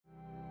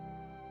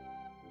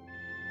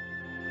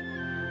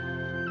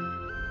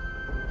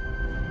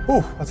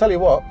Ooh, I'll tell you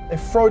what,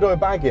 if Frodo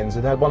Baggins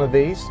had had one of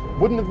these,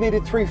 wouldn't have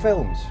needed 3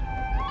 films.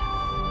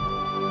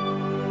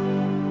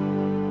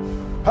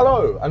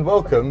 Hello and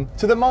welcome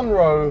to the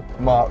Munro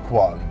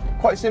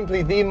Mk1. Quite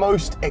simply, the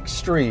most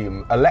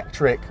extreme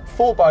electric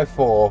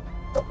 4x4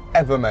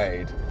 ever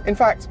made. In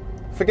fact,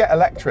 forget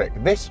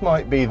electric, this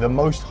might be the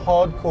most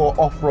hardcore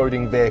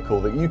off-roading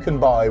vehicle that you can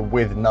buy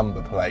with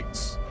number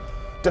plates.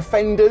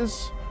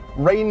 Defenders,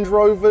 Range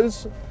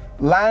Rovers,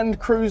 Land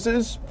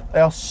Cruisers, they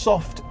are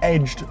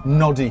soft-edged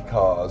noddy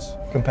cars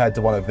compared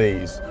to one of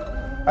these.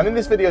 And in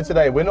this video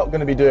today, we're not going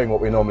to be doing what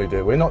we normally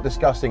do. We're not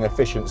discussing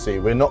efficiency.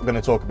 We're not going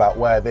to talk about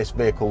where this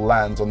vehicle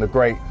lands on the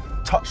great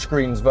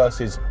touchscreens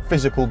versus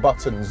physical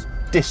buttons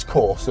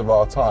discourse of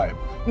our time.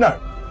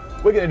 No,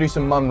 we're going to do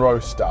some Munro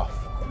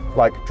stuff,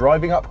 like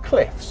driving up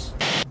cliffs.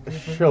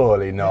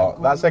 Surely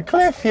not. That's a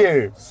cliff,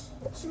 Hugh.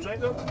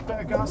 Straight up,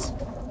 better gas.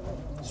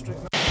 Straight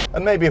up.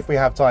 And maybe if we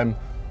have time,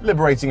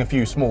 liberating a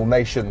few small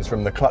nations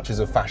from the clutches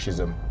of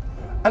fascism.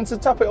 And to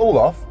top it all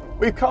off,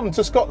 we've come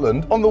to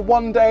Scotland on the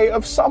one day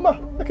of summer.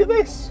 Look at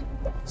this.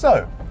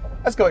 So,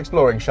 let's go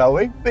exploring, shall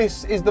we?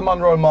 This is the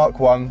Munro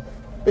Mk1,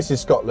 this is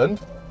Scotland,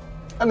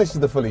 and this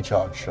is the Fully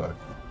Charged Show.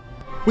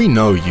 We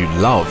know you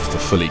love the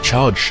Fully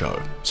Charged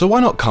Show, so why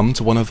not come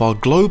to one of our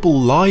global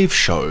live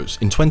shows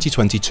in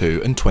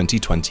 2022 and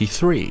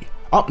 2023?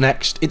 Up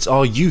next, it's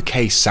our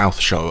UK South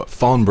show at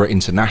Farnborough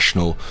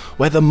International,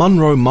 where the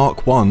Munro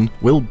Mk1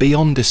 will be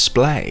on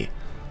display.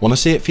 Want to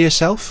see it for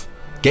yourself?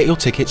 Get your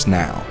tickets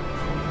now.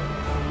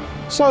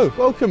 So,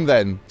 welcome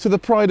then to the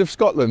pride of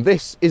Scotland.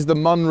 This is the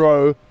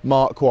Munro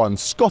Mk1,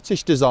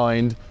 Scottish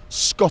designed,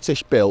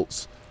 Scottish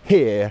built,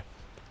 here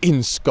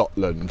in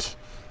Scotland.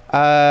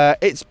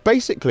 It's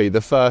basically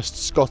the first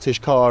Scottish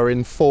car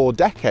in 4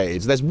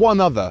 decades. There's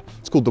one other,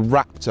 it's called the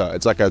Raptor.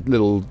 It's like a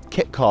little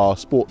kit car,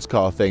 sports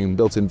car thing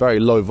built in very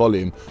low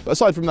volume. But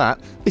aside from that,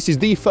 this is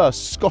the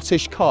first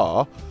Scottish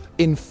car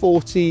in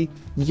 40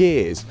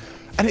 years.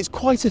 And it's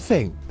quite a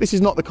thing. This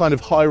is not the kind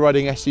of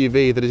high-riding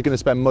SUV that is going to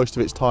spend most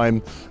of its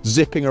time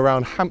zipping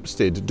around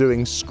Hampstead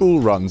doing school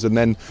runs and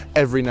then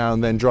every now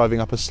and then driving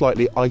up a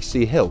slightly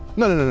icy hill.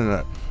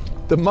 No.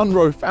 The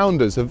Munro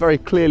founders have very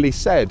clearly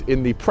said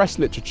in the press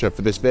literature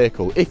for this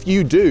vehicle, if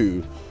you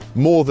do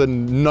more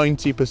than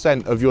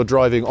 90% of your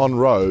driving on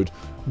road,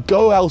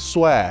 go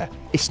elsewhere.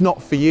 It's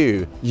not for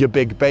you, you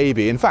big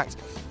baby. In fact,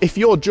 if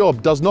your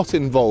job does not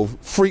involve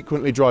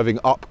frequently driving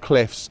up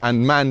cliffs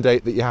and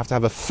mandate that you have to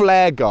have a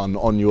flare gun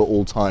on you at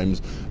all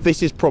times,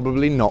 this is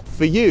probably not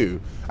for you.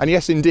 And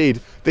yes, indeed,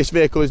 this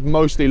vehicle is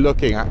mostly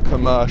looking at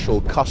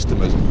commercial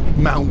customers,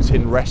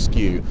 mountain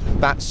rescue,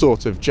 that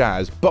sort of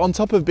jazz. But on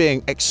top of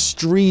being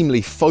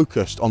extremely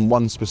focused on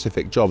one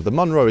specific job, the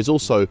Munro is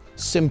also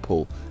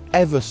simple.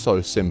 Ever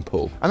so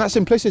simple. And that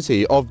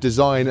simplicity of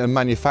design and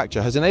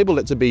manufacture has enabled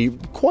it to be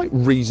quite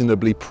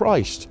reasonably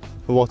priced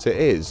for what it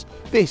is.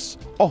 This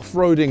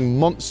off-roading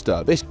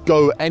monster, this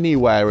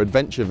go-anywhere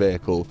adventure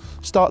vehicle,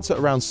 starts at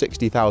around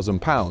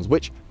 £60,000,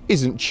 which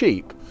isn't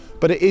cheap,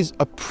 but it is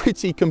a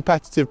pretty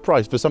competitive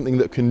price for something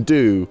that can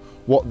do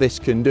what this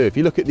can do. If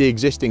you look at the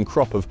existing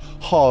crop of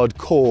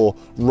hardcore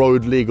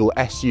road-legal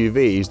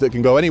SUVs that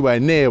can go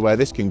anywhere near where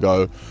this can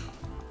go,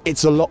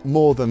 it's a lot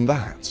more than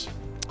that.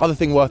 Other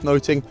thing worth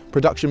noting,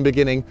 production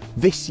beginning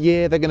this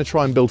year. They're going to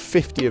try and build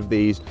 50 of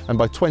these, and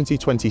by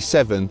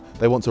 2027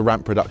 they want to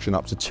ramp production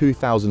up to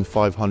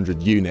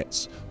 2,500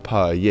 units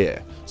per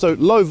year. So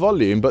low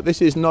volume, but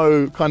this is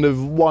no kind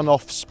of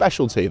one-off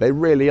specialty. They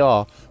really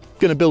are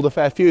going to build a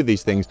fair few of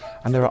these things,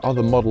 and there are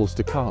other models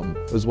to come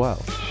as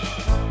well.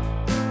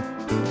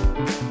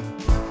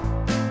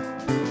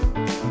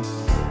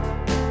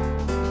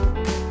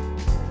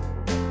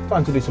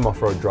 Time to do some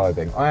off-road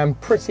driving. I am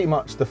pretty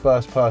much the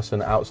first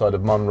person outside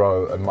of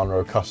Munro and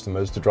Munro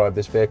customers to drive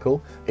this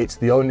vehicle. It's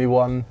the only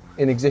one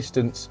in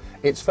existence.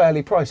 It's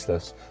fairly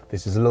priceless.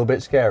 This is a little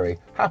bit scary.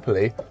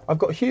 Happily, I've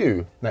got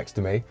Hugh next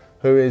to me,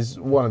 who is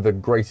one of the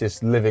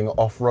greatest living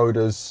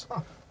off-roaders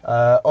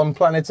on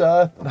planet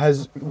Earth,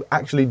 has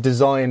actually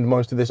designed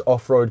most of this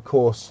off-road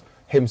course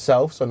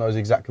himself, so knows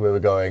exactly where we're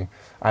going,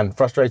 and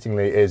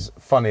frustratingly is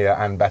funnier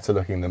and better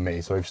looking than me,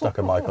 so we've stuck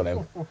a mic on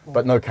him.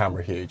 But no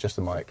camera, Hugh, just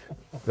a mic.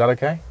 Is that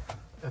okay?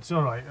 It's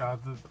all right.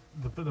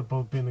 The bit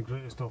about being the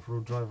greatest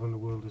off-road driver in the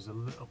world is a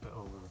little bit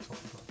over the top.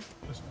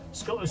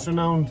 Scottish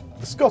renowned.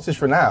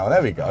 Scottish renowned,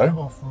 there we go.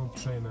 Off-road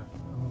trainer.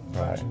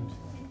 Right.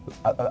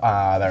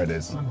 There it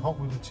is. And hot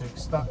with the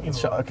chicks. That, you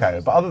know, okay,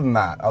 but other than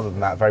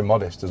that, very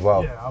modest as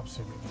well. Yeah,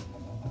 absolutely.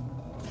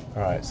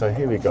 All right, so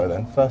here we go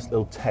then. First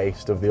little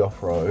taste of the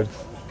off-road.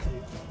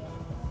 Okay.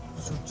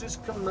 So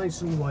just come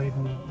nice and wide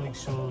and make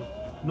sure,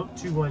 not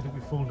too wide that we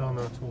fall down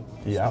our toe.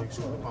 Yeah. Make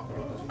sure the back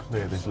road is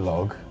Clear this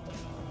log.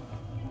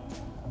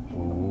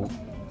 Ooh.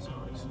 Sorry,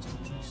 it's just a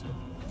tree stump.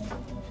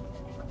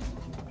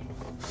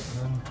 And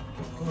then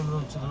keep going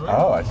around to the right.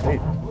 Oh, I see.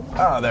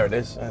 Ah, there it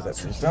is. There's that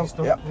tree stump.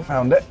 Yep,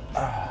 found it.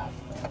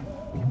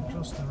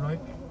 Just the right.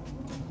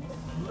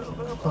 A little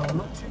bit of power,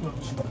 not too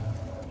much.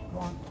 Go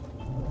on.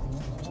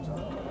 Just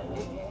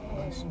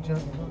nice and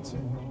gently, that's it.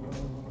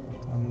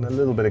 And a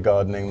little bit of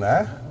gardening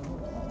there.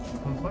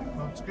 Perfect,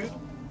 that's good.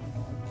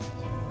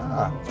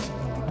 Ah.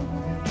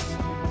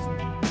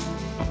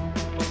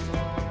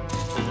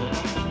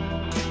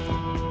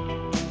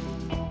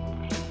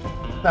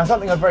 Now,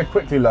 something I've very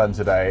quickly learned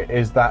today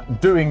is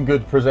that doing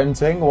good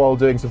presenting while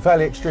doing some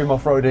fairly extreme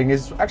off-roading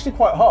is actually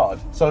quite hard.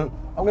 So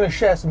I'm going to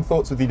share some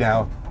thoughts with you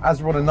now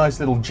as we're on a nice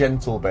little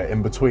gentle bit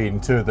in between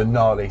two of the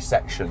gnarly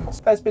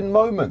sections. There's been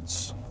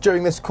moments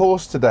during this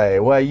course today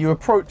where you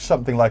approach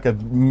something like a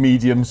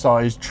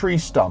medium-sized tree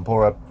stump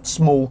or a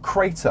small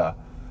crater,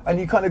 and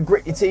you kind of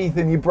grit your teeth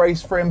and you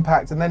brace for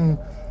impact, and then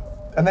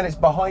it's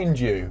behind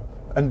you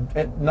and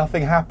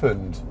nothing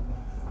happened.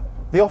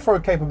 The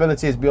off-road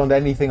capability is beyond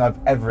anything I've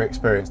ever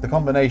experienced. The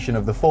combination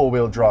of the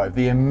four-wheel drive,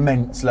 the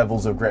immense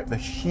levels of grip, the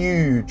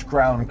huge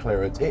ground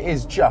clearance,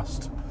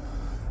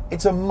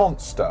 it's a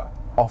monster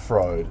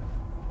off-road.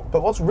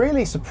 But what's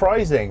really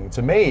surprising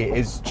to me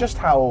is just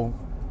how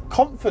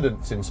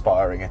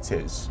confidence-inspiring it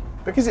is.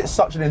 Because it's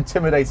such an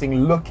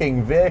intimidating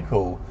looking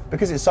vehicle,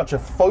 because it's such a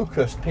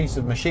focused piece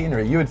of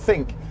machinery, you would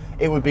think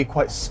it would be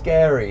quite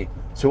scary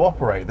to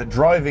operate, that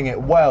driving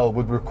it well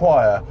would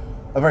require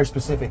a very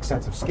specific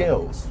set of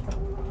skills.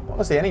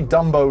 Honestly, any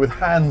Dumbo with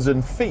hands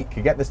and feet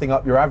could get this thing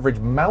up your average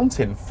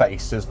mountain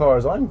face as far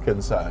as I'm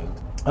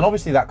concerned. And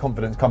obviously that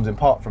confidence comes in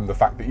part from the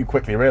fact that you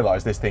quickly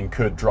realise this thing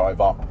could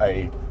drive up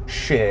a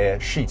sheer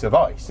sheet of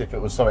ice if it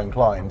was so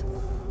inclined.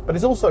 But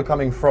it's also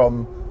coming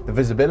from the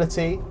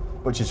visibility,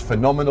 which is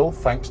phenomenal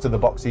thanks to the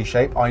boxy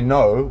shape. I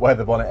know where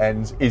the bonnet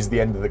ends is the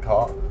end of the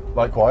car.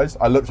 Likewise,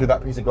 I look through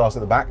that piece of glass at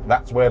the back,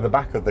 that's where the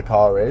back of the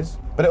car is.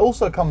 But it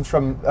also comes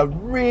from a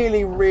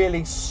really,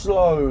 really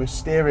slow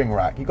steering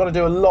rack. You've got to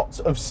do a lot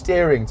of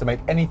steering to make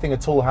anything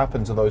at all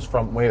happen to those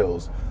front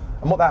wheels.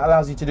 And what that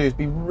allows you to do is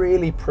be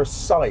really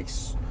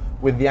precise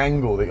with the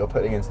angle that you're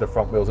putting into the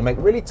front wheels and make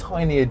really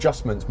tiny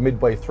adjustments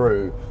midway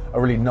through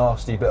a really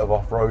nasty bit of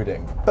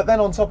off-roading. But then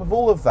on top of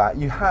all of that,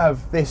 you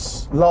have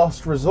this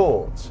last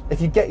resort.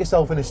 If you get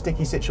yourself in a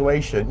sticky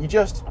situation, you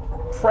just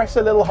press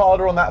a little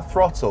harder on that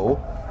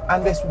throttle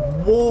and this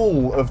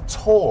wall of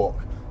torque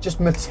just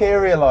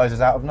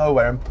materializes out of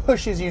nowhere and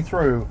pushes you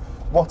through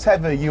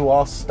whatever you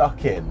are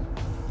stuck in.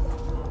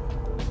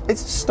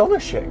 It's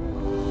astonishing.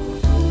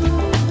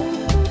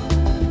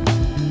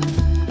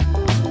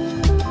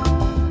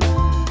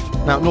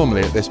 Now,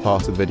 normally at this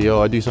part of the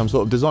video I do some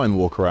sort of design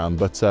walk around,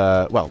 but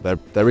well,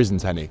 there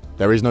isn't any.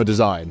 There is no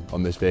design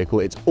on this vehicle,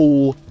 it's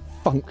all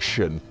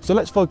function. So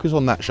let's focus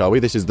on that, shall we?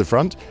 This is the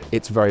front,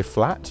 it's very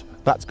flat.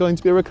 That's going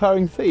to be a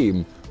recurring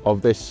theme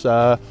of this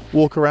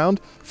walk around.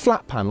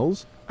 Flat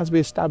panels, as we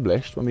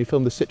established when we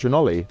filmed the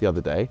Citroen the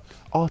other day,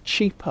 are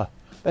cheaper.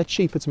 They're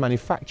cheaper to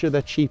manufacture,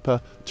 they're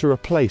cheaper to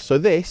replace. So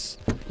this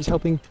is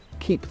helping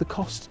keep the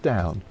cost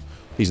down.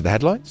 These are the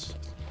headlights.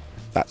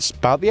 That's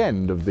about the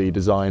end of the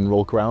design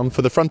walk around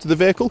for the front of the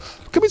vehicle.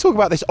 Can we talk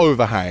about this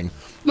overhang?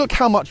 Look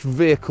how much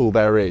vehicle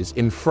there is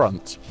in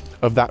front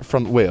of that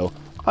front wheel.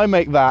 I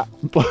make that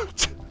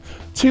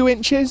 2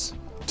 inches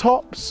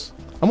tops.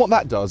 And what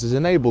that does is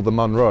enable the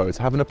Munro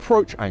to have an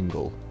approach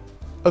angle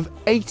of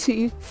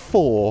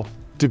 84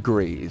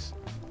 degrees.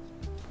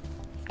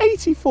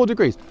 84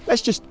 degrees.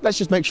 Let's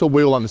just make sure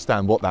we all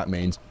understand what that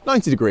means.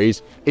 90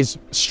 degrees is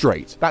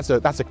straight. That's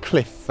a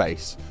cliff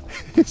face.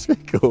 It's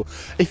really cool.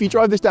 If you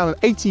drive this down an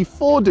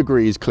 84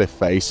 degrees cliff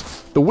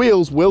face, the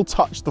wheels will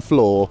touch the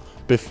floor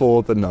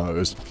before the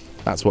nose.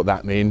 That's what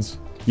that means.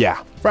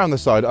 Yeah, round the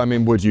side, I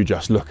mean, would you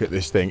just look at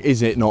this thing?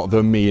 Is it not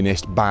the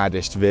meanest,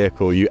 baddest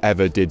vehicle you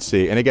ever did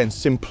see? And again,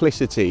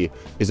 simplicity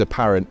is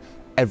apparent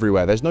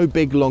everywhere. There's no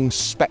big long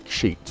spec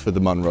sheet for the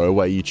Munro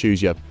where you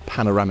choose your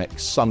panoramic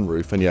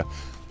sunroof and your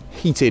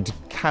heated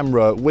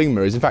camera wing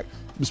mirrors. In fact,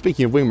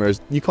 speaking of wing mirrors,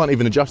 you can't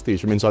even adjust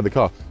these from inside the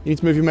car. You need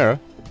to move your mirror.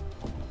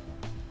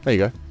 There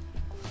you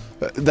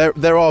go.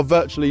 There are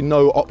virtually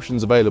no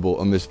options available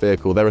on this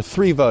vehicle. There are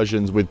 3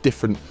 versions with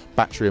different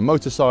battery and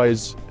motor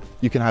size.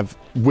 You can have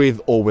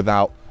with or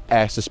without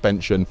air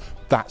suspension.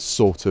 That's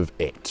sort of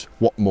it.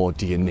 What more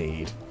do you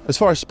need? As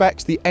far as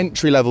specs, the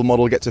entry-level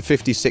model gets a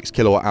 56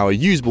 kilowatt-hour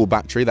usable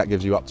battery. That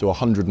gives you up to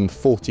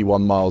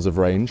 141 miles of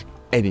range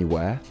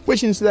anywhere,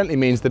 which incidentally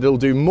means that it'll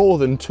do more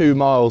than 2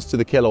 miles to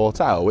the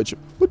kilowatt-hour, which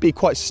would be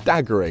quite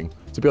staggering,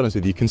 to be honest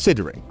with you,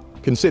 considering.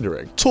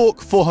 Torque,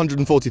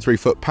 443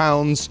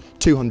 foot-pounds,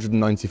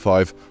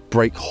 295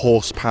 brake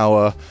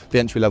horsepower. The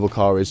entry-level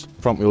car is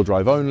front-wheel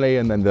drive only,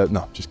 and then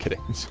no, just kidding,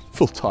 it's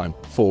full-time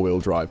four-wheel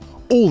drive.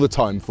 All the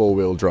time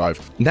four-wheel drive.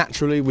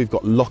 Naturally, we've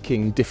got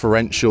locking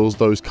differentials,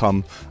 those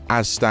come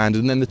as standard,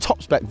 and then the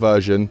top spec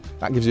version,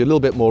 that gives you a little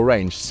bit more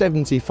range,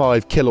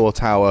 75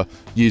 kilowatt-hour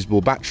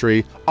usable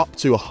battery, up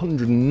to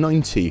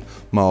 190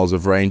 miles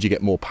of range. You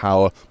get more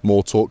power,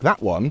 more torque.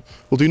 That one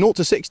will do 0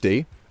 to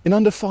 60 in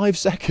under 5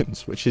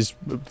 seconds, which is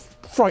a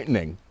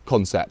frightening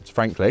concept,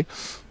 frankly.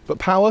 But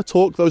power,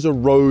 torque, those are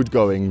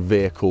road-going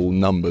vehicle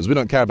numbers. We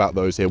don't care about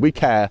those here. We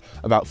care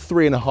about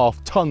 3.5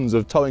 tons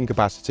of towing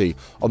capacity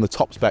on the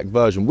top spec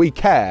version. We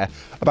care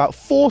about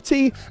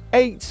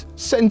 48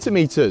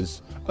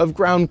 centimeters of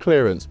ground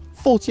clearance.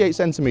 48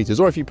 centimeters,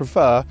 or if you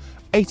prefer,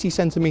 80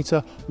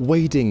 centimetre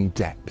wading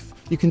depth.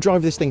 You can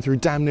drive this thing through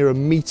damn near a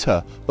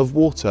metre of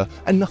water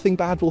and nothing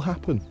bad will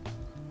happen.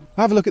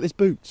 Have a look at this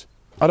boot.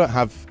 I don't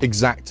have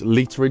exact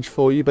literage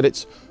for you, but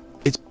it's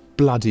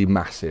bloody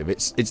massive.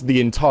 It's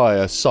the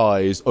entire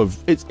size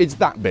of, it's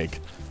that big.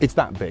 It's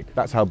that big.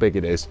 That's how big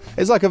it is.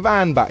 It's like a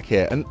van back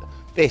here, and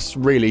this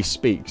really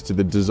speaks to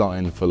the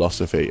design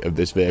philosophy of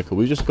this vehicle.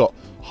 We've just got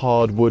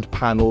hardwood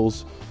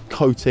panels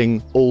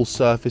coating all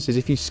surfaces.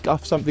 If you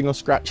scuff something or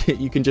scratch it,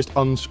 you can just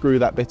unscrew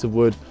that bit of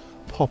wood,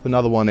 pop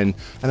another one in,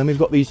 and then we've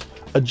got these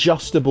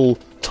adjustable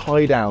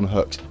tie-down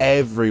hooks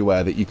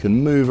everywhere that you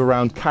can move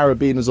around,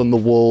 carabiners on the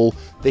wall.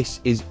 This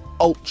is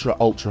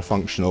ultra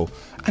functional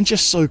and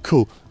just so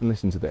cool. And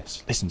listen to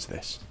this, listen to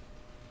this.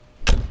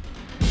 There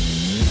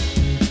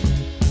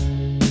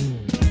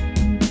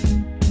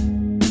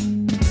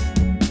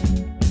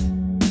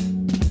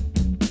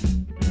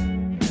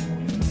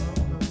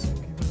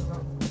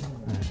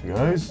she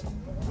goes.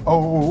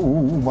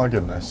 Oh my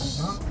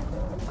goodness.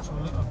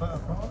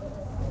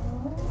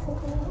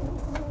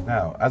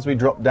 Now, as we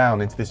drop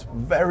down into this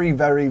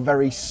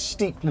very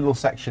steep little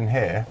section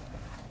here,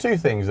 two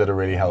things that are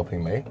really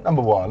helping me.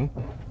 Number one,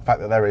 the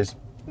fact that there is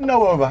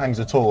no overhangs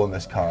at all on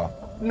this car.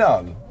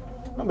 None.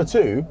 Number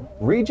two,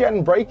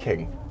 regen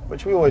braking,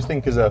 which we always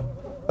think is a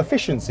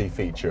efficiency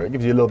feature. It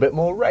gives you a little bit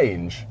more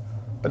range,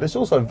 but it's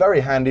also very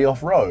handy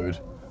off-road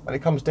when it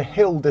comes to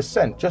hill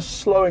descent, just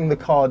slowing the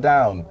car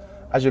down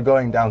as you're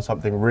going down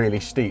something really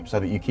steep so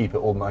that you keep it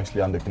all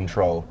nicely under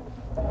control.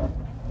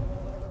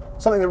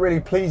 Something that really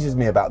pleases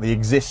me about the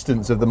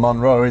existence of the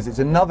Munro is it's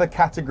another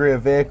category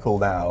of vehicle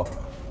now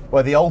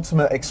where the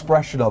ultimate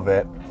expression of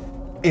it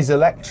is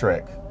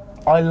electric.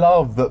 I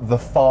love that the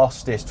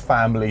fastest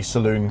family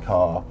saloon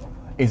car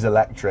is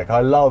electric. I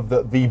love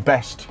that the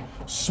best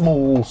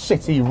small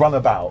city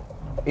runabout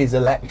is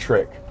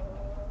electric.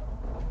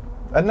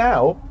 And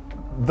now,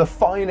 the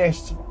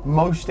finest,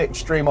 most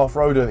extreme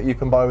off-roader that you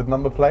can buy with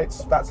number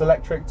plates, that's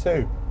electric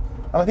too.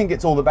 And I think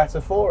it's all the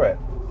better for it.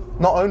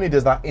 Not only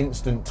does that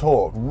instant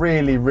torque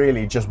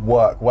really just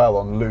work well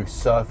on loose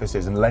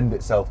surfaces and lend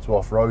itself to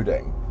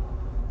off-roading,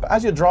 but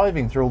as you're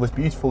driving through all this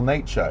beautiful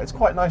nature, it's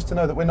quite nice to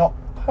know that we're not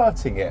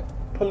hurting it,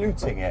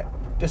 polluting it,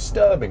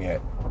 disturbing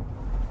it.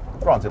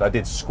 Granted, I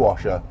did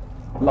squash a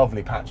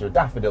lovely patch of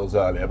daffodils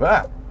earlier,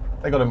 but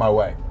they got in my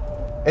way.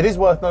 It is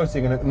worth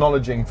noting and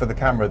acknowledging for the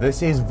camera,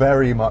 this is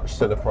very much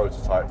still a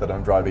prototype that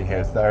I'm driving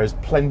here. There is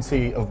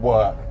plenty of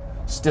work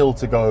still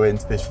to go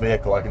into this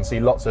vehicle. I can see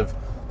lots of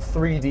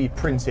 3D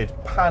printed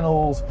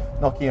panels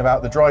knocking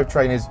about. The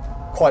drivetrain is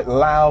quite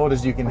loud,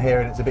 as you can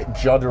hear, and it's a bit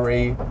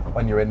juddery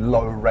when you're in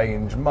low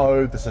range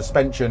mode. The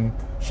suspension,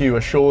 Hugh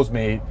assures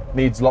me,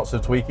 needs lots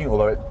of tweaking,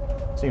 although it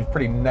seems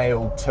pretty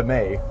nailed to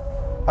me.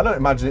 I don't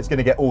imagine it's going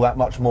to get all that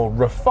much more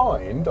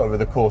refined over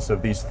the course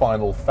of these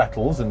final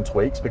fettles and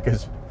tweaks,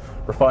 because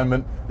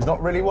refinement is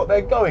not really what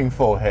they're going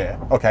for here.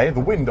 Okay, the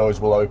windows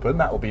will open,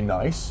 that will be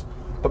nice,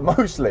 but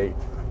mostly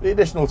the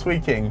additional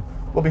tweaking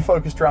will be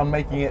focused around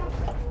making it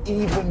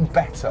even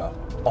better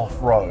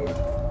off-road.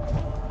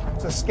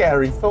 It's a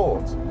scary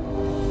thought.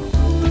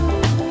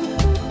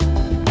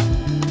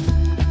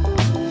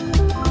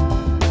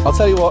 I'll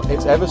tell you what,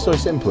 it's ever so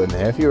simple in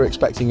here. If you're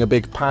expecting a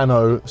big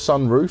pano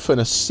sunroof and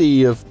a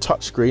sea of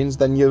touchscreens,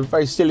 then you're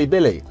very silly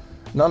Billy.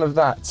 None of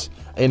that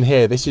in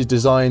here. This is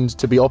designed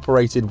to be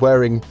operated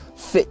wearing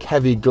thick,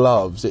 heavy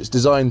gloves. It's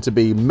designed to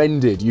be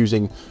mended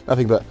using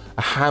nothing but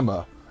a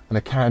hammer and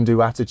a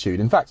can-do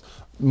attitude. In fact,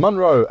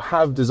 Munro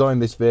have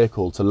designed this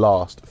vehicle to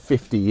last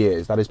 50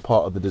 years. That is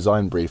part of the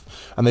design brief.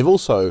 And they've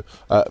also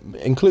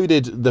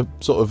included the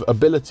sort of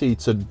ability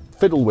to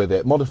fiddle with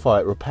it, modify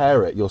it,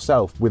 repair it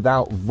yourself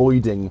without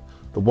voiding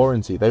the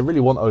warranty. They really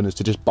want owners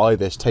to just buy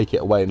this, take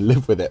it away and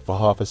live with it for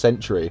half a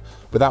century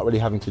without really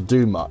having to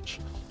do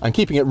much. And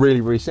keeping it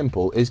really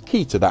simple is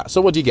key to that.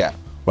 So what do you get?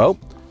 Well,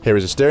 here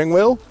is a steering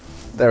wheel.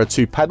 There are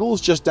two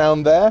pedals just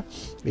down there.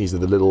 These are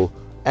the little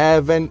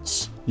air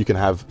vents. You can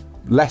have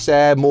less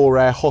air, more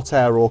air, hot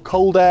air or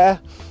cold air.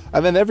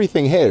 And then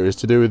everything here is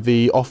to do with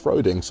the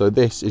off-roading. So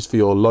this is for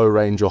your low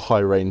range or high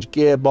range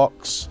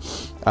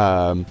gearbox.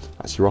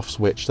 That's your off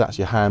switch, that's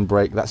your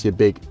handbrake, that's your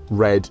big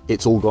red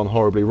 "it's all gone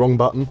horribly wrong"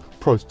 button.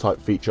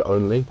 Prototype feature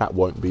only, that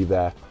won't be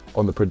there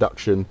on the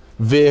production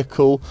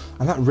vehicle.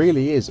 And that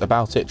really is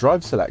about it.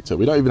 Drive selector,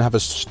 we don't even have a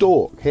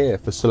stalk here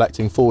for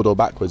selecting forward or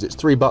backwards. It's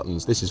 3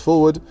 buttons. This is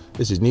forward,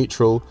 this is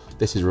neutral,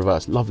 this is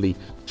reverse. Lovely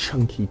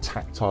chunky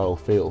tactile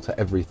feel to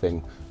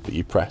everything that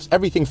you press.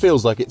 Everything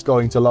feels like it's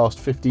going to last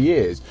 50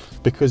 years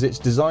because it's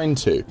designed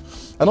to.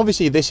 And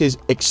obviously this is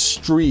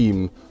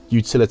extreme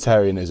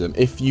utilitarianism.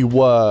 If you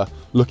were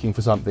looking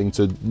for something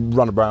to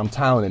run around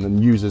town in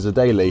and use as a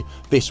daily,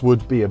 this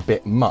would be a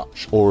bit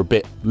much or a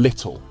bit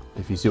little,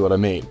 if you see what I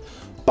mean.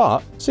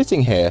 But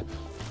sitting here,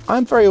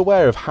 I'm very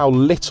aware of how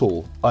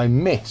little I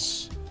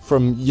miss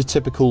from your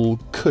typical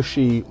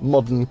cushy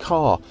modern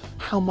car.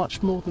 How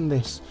much more than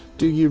this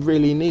do you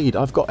really need?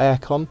 I've got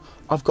aircon,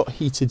 I've got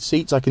heated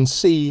seats, I can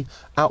see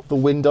out the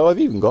window. I've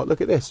even got,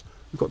 look at this,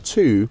 we've got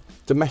 2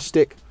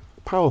 domestic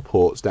power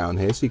ports down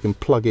here, so you can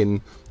plug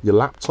in your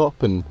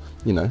laptop and,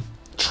 you know,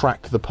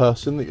 track the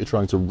person that you're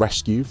trying to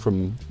rescue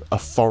from a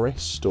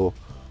forest or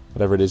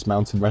whatever it is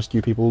mountain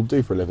rescue people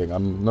do for a living.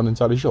 I'm not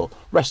entirely sure.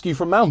 Rescue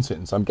from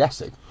mountains, I'm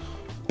guessing.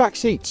 Back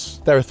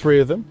seats, there are 3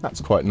 of them.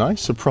 That's quite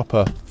nice. A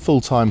proper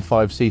full-time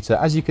 5-seater.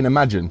 As you can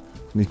imagine,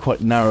 these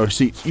quite narrow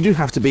seats, you do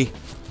have to be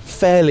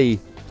fairly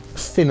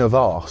thin of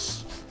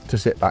arse to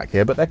sit back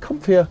here, but they're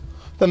comfier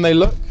than they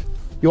look.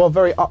 You are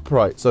very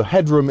upright, so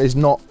headroom is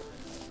not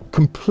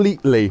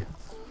completely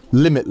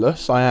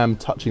limitless. I am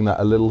touching that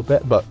a little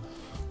bit, but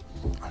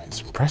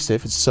it's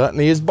impressive. It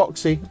certainly is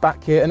boxy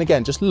back here. And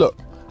again, just look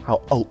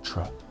how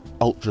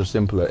ultra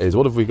simple it is.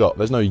 What have we got?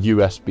 There's no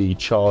USB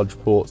charge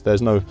ports.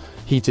 There's no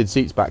heated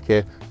seats back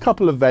here.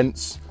 Couple of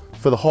vents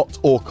for the hot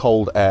or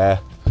cold air,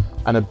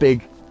 and a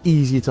big,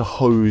 easy to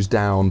hose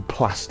down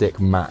plastic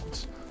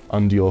mat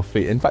under your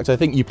feet. In fact, I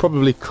think you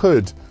probably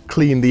could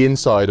clean the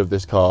inside of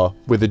this car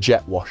with a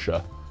jet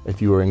washer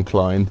if you were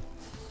inclined.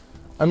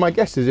 And my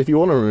guess is if you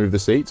want to remove the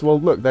seats, well,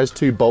 look, there's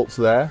 2 bolts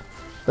there.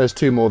 There's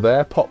 2 more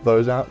there. Pop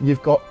those out.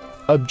 You've got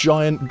a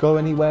giant go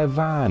anywhere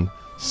van.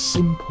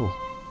 Simple.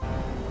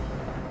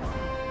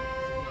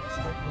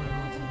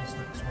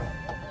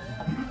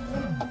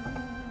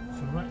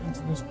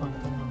 This plank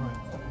on the right.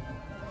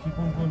 Keep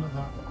on going at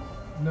that.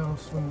 Now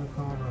swing the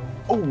car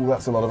around. Oh,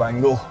 that's a lot of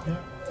angle. Yeah.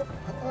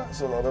 That's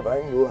a lot of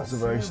angle. That's a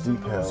very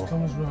steep hill.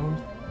 Comes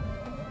round.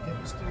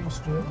 Get the steering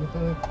straight with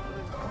the.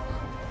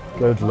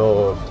 Good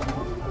lord.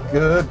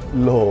 Good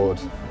lord.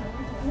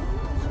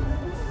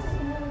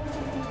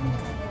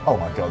 Oh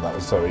my god, that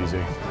was so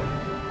easy.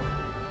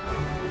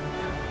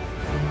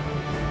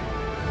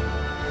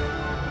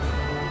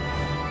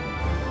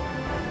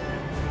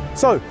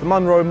 So, the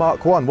Munro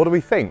Mk1, what do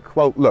we think?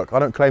 Well, look, I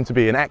don't claim to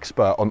be an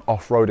expert on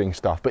off-roading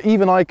stuff, but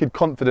even I could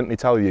confidently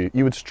tell you,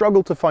 you would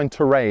struggle to find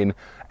terrain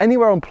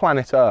anywhere on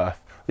planet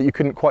Earth that you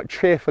couldn't quite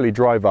cheerfully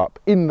drive up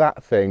in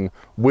that thing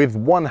with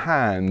one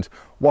hand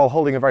while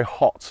holding a very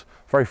hot,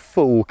 very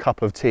full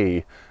cup of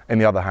tea in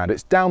the other hand.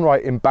 It's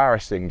downright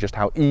embarrassing just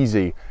how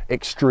easy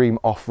extreme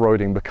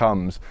off-roading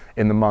becomes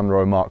in the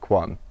Munro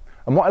Mk1.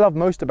 And what I love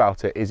most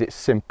about it is its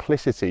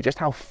simplicity, just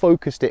how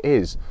focused it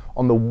is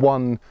on the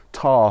one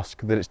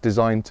task that it's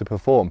designed to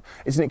perform.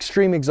 It's an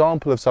extreme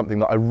example of something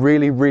that I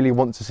really, really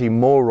want to see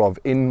more of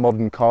in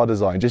modern car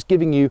design, just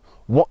giving you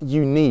what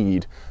you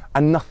need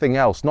and nothing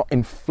else, not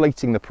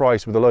inflating the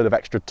price with a load of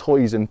extra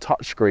toys and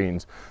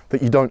touchscreens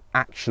that you don't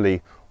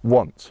actually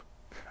want.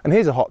 And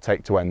here's a hot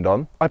take to end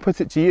on. I put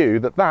it to you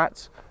that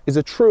that is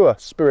a truer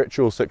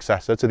spiritual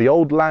successor to the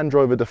old Land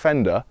Rover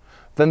Defender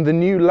than the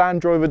new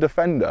Land Rover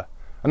Defender.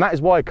 And that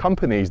is why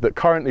companies that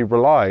currently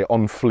rely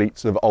on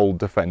fleets of old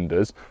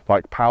Defenders,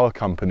 like power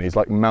companies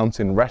like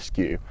Mountain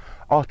Rescue,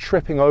 are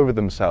tripping over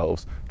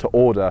themselves to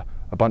order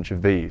a bunch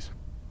of these.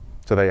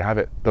 So there you have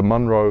it, the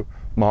Munro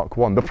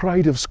Mk1, the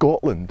pride of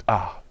Scotland.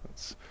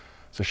 It's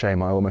a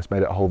shame I almost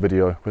made it a whole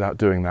video without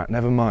doing that.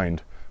 Never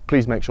mind.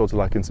 Please make sure to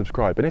like and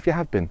subscribe. And if you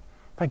have been,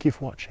 thank you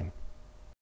for watching.